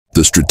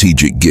The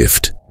strategic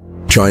gift.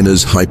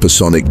 China's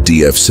hypersonic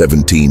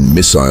DF-17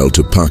 missile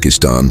to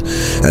Pakistan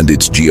and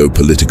its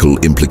geopolitical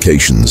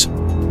implications.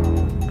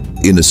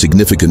 In a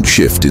significant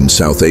shift in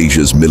South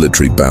Asia's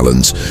military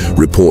balance,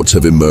 reports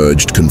have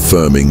emerged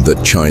confirming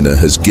that China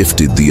has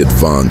gifted the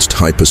advanced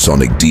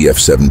hypersonic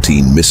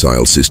DF-17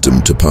 missile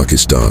system to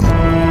Pakistan.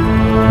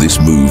 This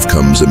move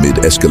comes amid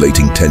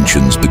escalating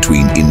tensions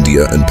between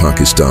India and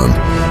Pakistan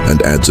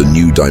and adds a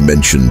new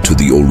dimension to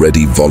the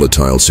already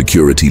volatile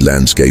security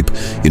landscape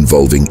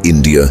involving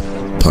India,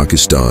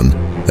 Pakistan,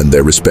 and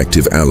their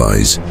respective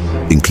allies,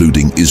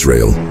 including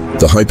Israel.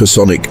 The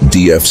hypersonic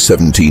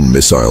DF-17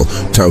 missile,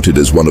 touted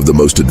as one of the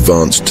most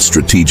advanced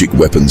strategic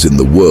weapons in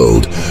the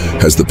world,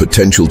 has the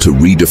potential to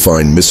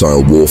redefine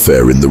missile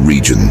warfare in the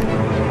region.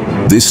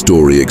 This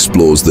story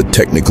explores the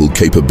technical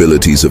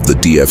capabilities of the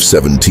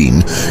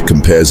DF-17,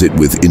 compares it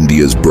with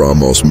India's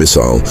Brahmos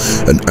Missile,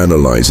 and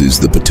analyzes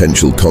the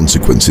potential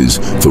consequences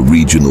for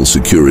regional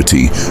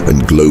security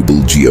and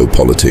global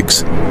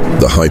geopolitics.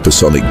 The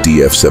hypersonic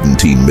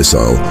DF-17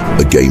 missile,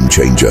 a game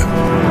changer.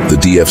 The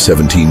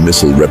DF-17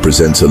 missile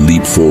represents a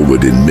leap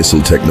forward in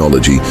missile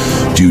technology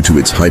due to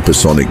its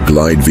hypersonic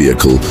glide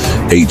vehicle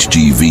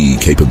 (HGV)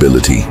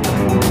 capability.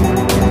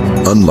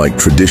 Unlike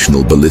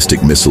traditional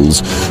ballistic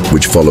missiles,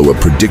 which follow a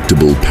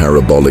predictable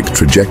parabolic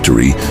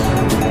trajectory,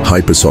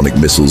 hypersonic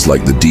missiles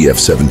like the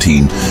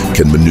DF-17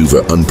 can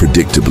maneuver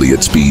unpredictably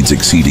at speeds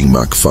exceeding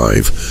Mach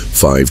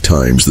 5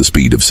 times the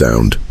speed of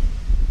sound.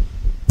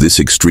 This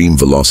extreme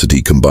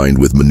velocity combined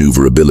with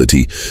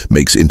maneuverability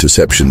makes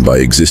interception by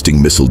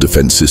existing missile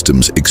defense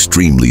systems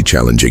extremely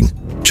challenging.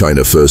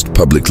 China first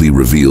publicly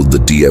revealed the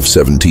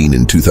DF-17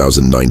 in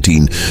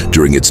 2019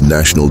 during its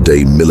National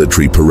Day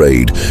military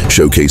parade,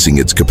 showcasing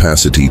its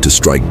capacity to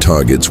strike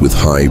targets with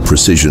high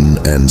precision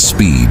and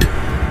speed.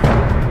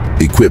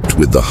 Equipped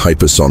with the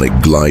hypersonic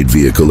glide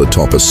vehicle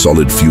atop a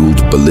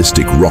solid-fueled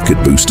ballistic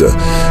rocket booster,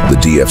 the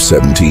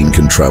DF-17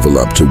 can travel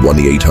up to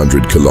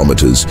 1,800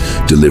 kilometers,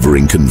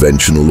 delivering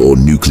conventional or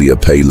nuclear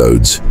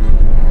payloads.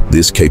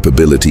 This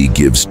capability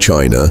gives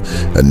China,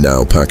 and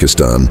now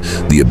Pakistan,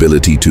 the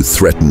ability to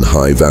threaten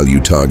high-value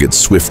targets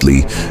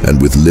swiftly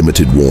and with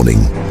limited warning.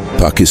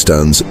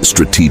 Pakistan's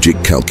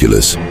strategic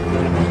calculus.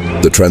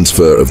 The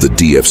transfer of the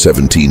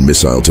DF-17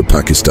 missile to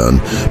Pakistan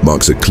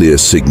marks a clear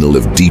signal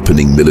of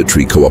deepening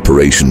military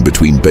cooperation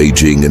between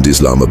Beijing and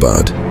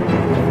Islamabad.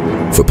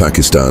 For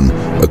Pakistan,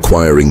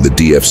 acquiring the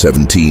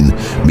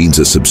DF-17 means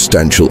a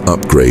substantial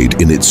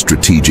upgrade in its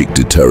strategic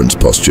deterrence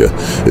posture,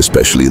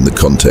 especially in the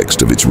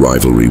context of its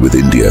rivalry with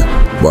India.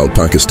 While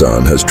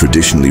Pakistan has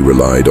traditionally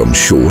relied on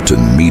short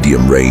and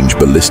medium-range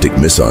ballistic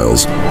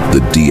missiles,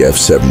 the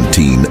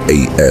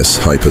DF-17A's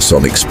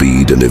hypersonic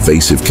speed and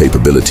evasive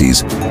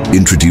capabilities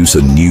introduce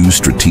a new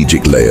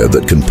strategic layer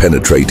that can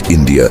penetrate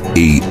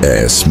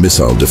India's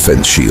missile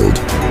defense shield.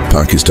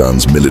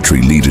 Pakistan's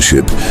military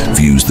leadership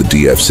views the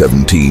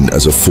DF-17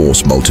 as a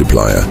force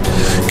multiplier,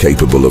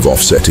 capable of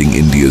offsetting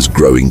India's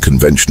growing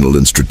conventional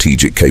and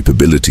strategic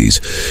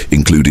capabilities,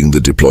 including the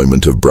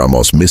deployment of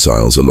Brahmos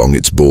missiles along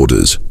its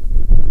borders.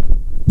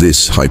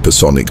 This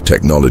hypersonic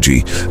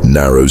technology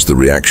narrows the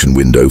reaction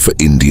window for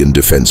Indian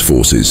defense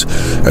forces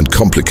and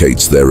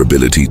complicates their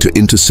ability to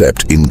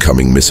intercept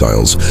incoming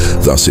missiles,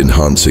 thus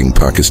enhancing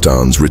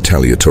Pakistan's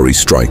retaliatory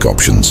strike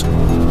options.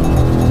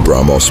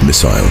 Brahmos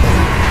Missile.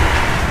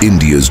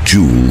 India's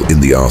jewel in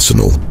the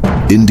arsenal.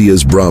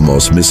 India's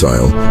Brahmos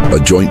Missile, a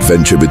joint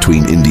venture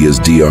between India's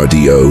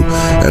DRDO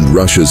and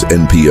Russia's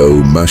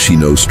NPO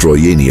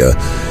Mashinostroyenia,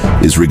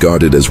 is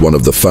regarded as one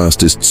of the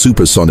fastest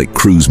supersonic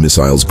cruise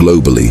missiles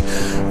globally,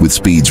 with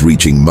speeds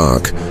reaching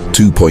Mach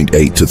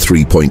 2.8 to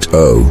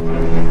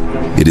 3.0.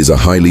 It is a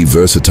highly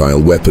versatile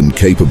weapon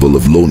capable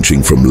of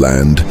launching from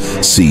land,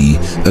 sea,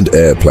 and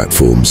air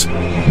platforms,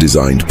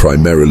 designed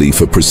primarily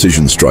for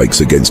precision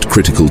strikes against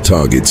critical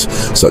targets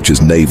such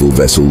as naval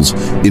vessels,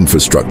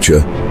 infrastructure,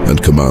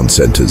 and command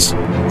centers.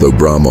 Though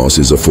Brahmos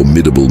is a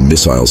formidable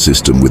missile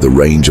system with a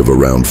range of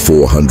around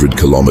 400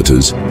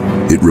 kilometers,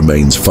 it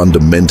remains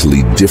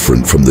fundamentally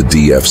different from the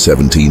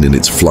DF-17 in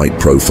its flight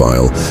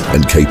profile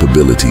and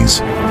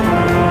capabilities.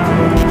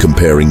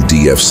 Comparing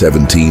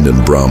DF-17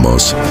 and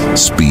Brahmos,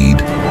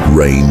 speed,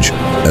 range,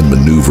 and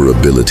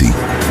maneuverability.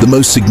 The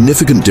most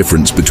significant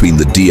difference between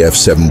the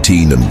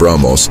DF-17 and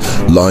Brahmos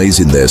lies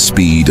in their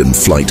speed and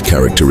flight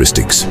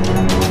characteristics.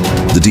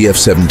 The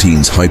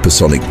DF-17's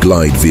hypersonic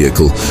glide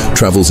vehicle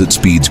travels at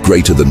speeds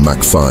greater than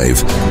Mach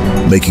 5,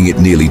 making it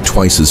nearly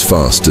twice as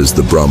fast as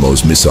the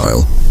Brahmos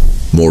missile.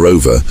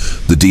 Moreover,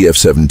 the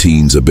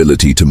DF-17's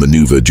ability to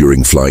maneuver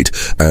during flight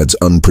adds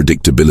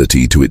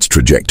unpredictability to its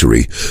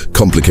trajectory,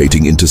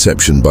 complicating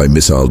interception by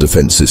missile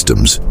defense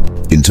systems.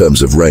 In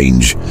terms of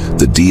range,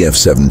 the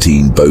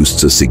DF-17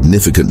 boasts a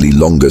significantly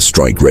longer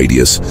strike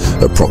radius,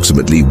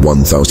 approximately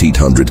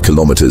 1,800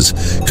 kilometers,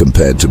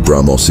 compared to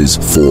Brahmos's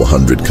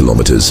 400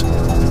 kilometers.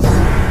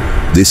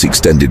 This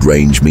extended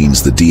range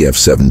means the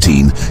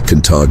DF-17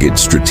 can target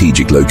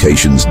strategic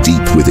locations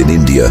deep within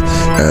India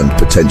and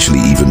potentially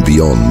even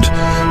beyond,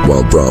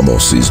 while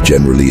Brahmos is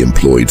generally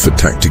employed for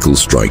tactical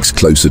strikes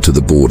closer to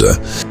the border.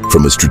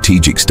 From a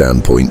strategic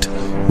standpoint,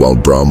 while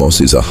Brahmos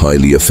is a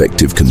highly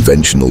effective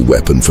conventional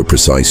weapon for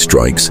precise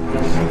strikes,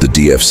 the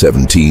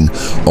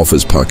DF-17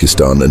 offers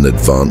Pakistan an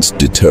advanced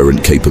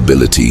deterrent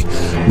capability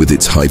with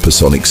its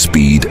hypersonic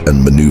speed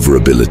and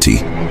maneuverability.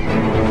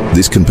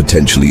 This can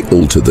potentially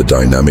alter the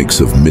dynamics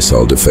of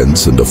missile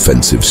defense and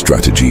offensive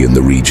strategy in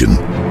the region.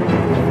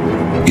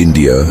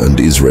 India and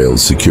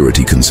Israel's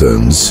security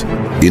concerns.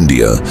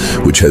 India,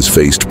 which has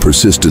faced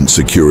persistent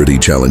security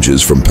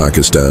challenges from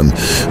Pakistan,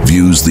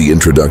 views the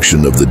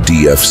introduction of the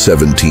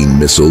DF-17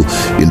 missile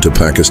into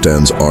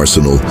Pakistan's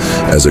arsenal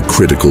as a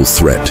critical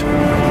threat.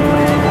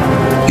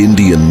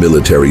 Indian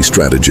military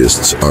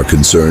strategists are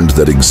concerned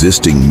that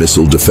existing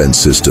missile defense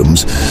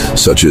systems,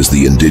 such as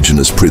the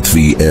indigenous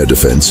Prithvi Air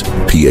Defense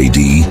 (PAD)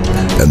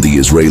 and the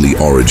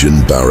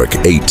Israeli-origin Barak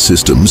 8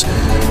 systems,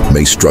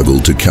 may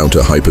struggle to counter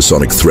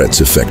hypersonic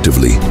threats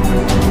effectively.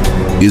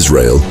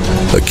 Israel,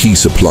 a key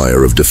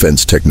supplier of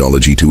defense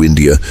technology to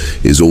India,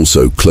 is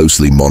also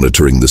closely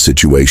monitoring the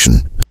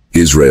situation.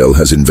 Israel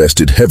has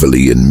invested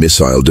heavily in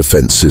missile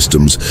defense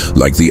systems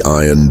like the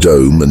Iron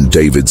Dome and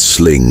David's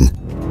Sling,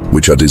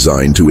 which are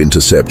designed to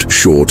intercept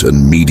short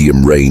and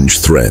medium-range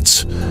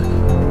threats.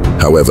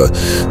 However,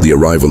 the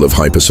arrival of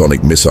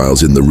hypersonic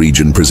missiles in the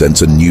region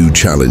presents a new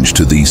challenge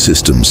to these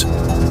systems.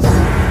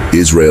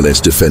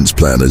 Israel's defense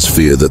planners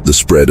fear that the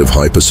spread of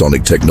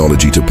hypersonic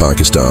technology to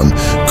Pakistan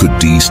could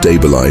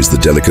destabilize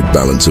the delicate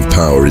balance of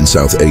power in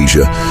South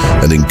Asia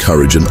and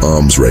encourage an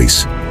arms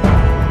race.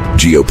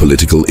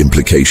 Geopolitical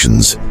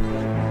implications.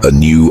 A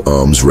new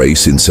arms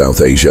race in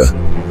South Asia.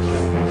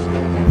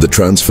 The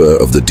transfer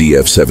of the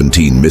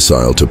DF-17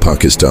 missile to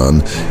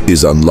Pakistan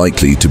is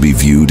unlikely to be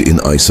viewed in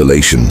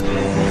isolation.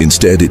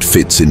 Instead, it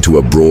fits into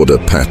a broader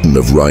pattern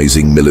of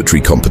rising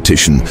military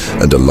competition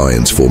and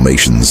alliance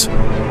formations.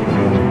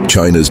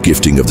 China's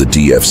gifting of the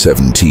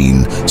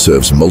DF-17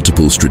 serves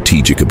multiple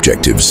strategic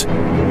objectives: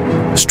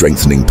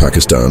 strengthening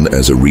Pakistan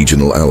as a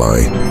regional ally,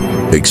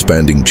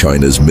 expanding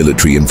China's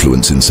military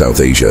influence in South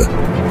Asia,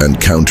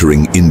 and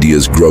countering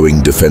India's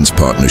growing defense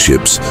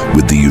partnerships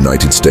with the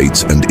United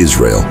States and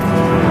Israel.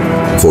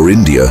 For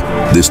India,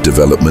 this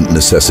development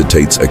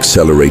necessitates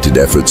accelerated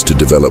efforts to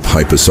develop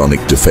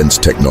hypersonic defense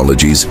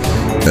technologies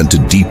and to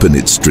deepen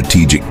its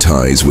strategic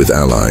ties with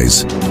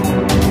allies.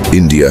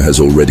 India has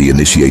already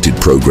initiated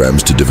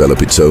programs to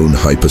develop its own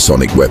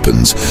hypersonic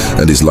weapons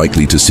and is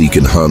likely to seek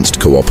enhanced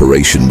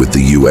cooperation with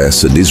the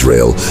US and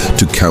Israel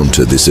to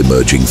counter this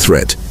emerging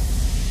threat.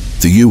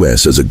 The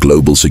US, as a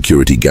global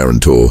security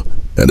guarantor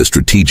and a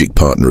strategic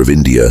partner of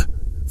India,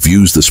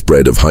 views the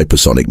spread of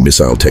hypersonic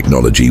missile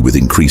technology with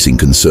increasing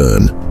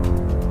concern.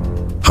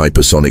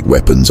 Hypersonic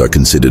weapons are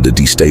considered a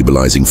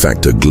destabilizing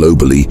factor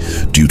globally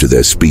due to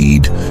their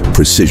speed,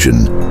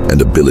 precision,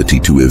 and ability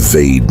to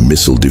evade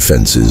missile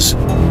defenses.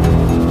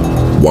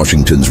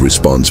 Washington's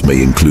response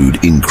may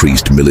include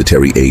increased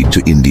military aid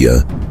to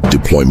India,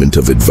 deployment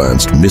of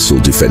advanced missile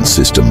defense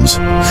systems,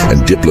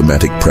 and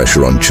diplomatic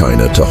pressure on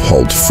China to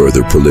halt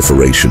further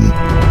proliferation.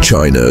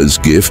 China's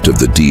gift of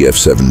the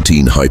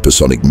DF-17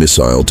 hypersonic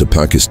missile to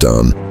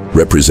Pakistan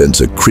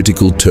represents a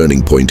critical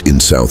turning point in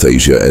South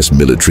Asia's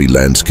military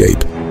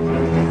landscape.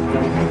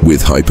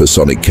 With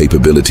hypersonic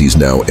capabilities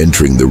now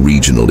entering the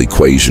regional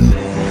equation,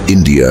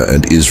 India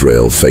and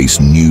Israel face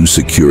new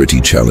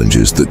security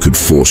challenges that could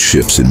force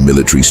shifts in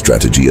military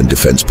strategy and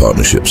defense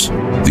partnerships.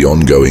 The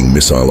ongoing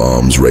missile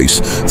arms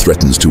race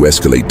threatens to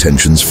escalate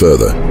tensions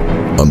further,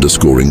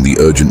 underscoring the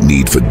urgent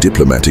need for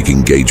diplomatic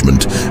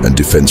engagement and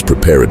defense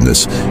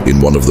preparedness in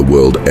one of the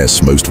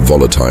world's most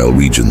volatile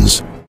regions.